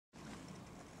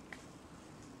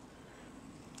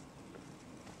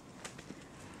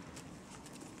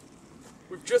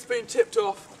We've just been tipped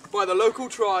off by the local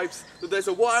tribes that there's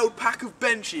a wild pack of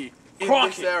Benchy in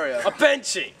this area. A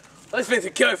Benchy? Those things are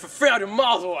going for 300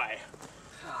 miles away.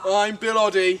 I'm Bill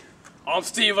Oddie. I'm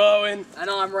Steve Owen. And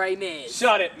I'm Ray Mears.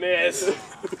 Shut it, Mears.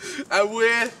 And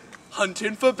we're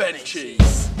hunting for Benchy.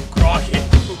 Crikey.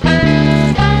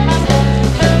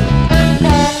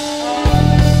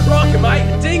 Crikey,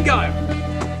 mate, a dingo.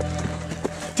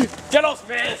 Get off,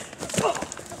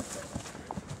 Mears.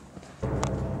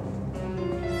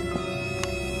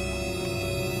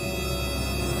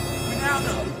 We now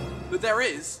know that there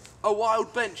is a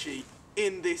wild Benchy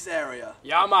in this area.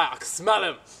 Yeah, mate, I can smell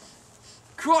him.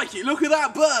 Crikey, look at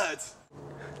that bird!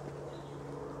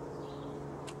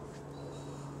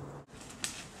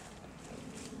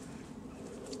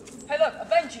 Hey look, a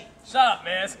Benchy. Shut up,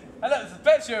 Mears. Hey, look, there's a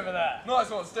Benchy over there. Nice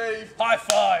one, Steve. High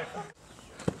five.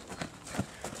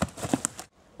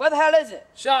 Where the hell is it?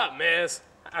 Shut up, Mears.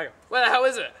 Hang on. Where the hell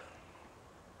is it?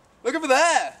 Look over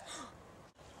there!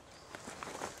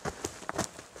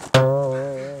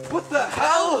 What the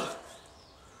hell?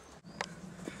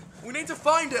 We need to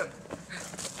find him.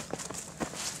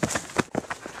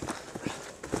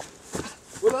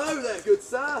 Well, hello there, good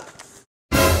sir.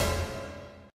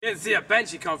 You didn't see a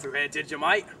Benchy come through here, did you,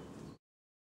 mate?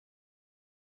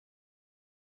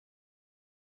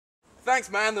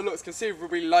 Thanks, man. That looks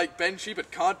considerably like Benchy,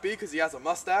 but can't be because he has a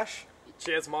mustache.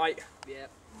 Cheers, mate. Yep.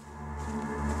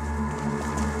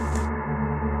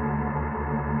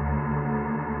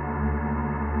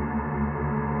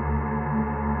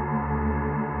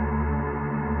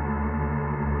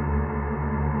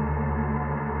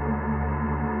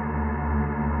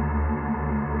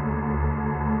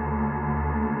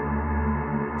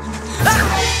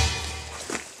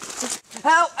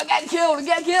 Help! I'm getting killed! I'm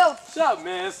getting killed! Shut up,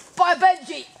 Mears. By a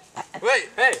Benchy! Wait,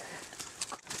 Hey.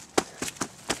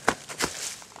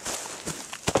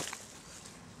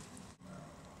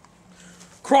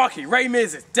 Crikey, Ray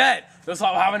Mears is dead. Looks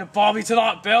like we're having a barbie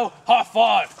tonight, Bill. High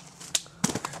five.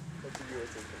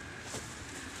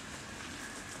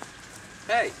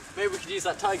 Hey, maybe we could use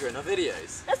that tiger in our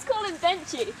videos. Let's call him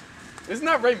Benchy. isn't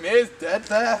that Ray Mears dead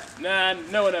there? Nah,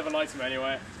 no one ever liked him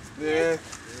anyway. Yeah.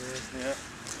 Yeah.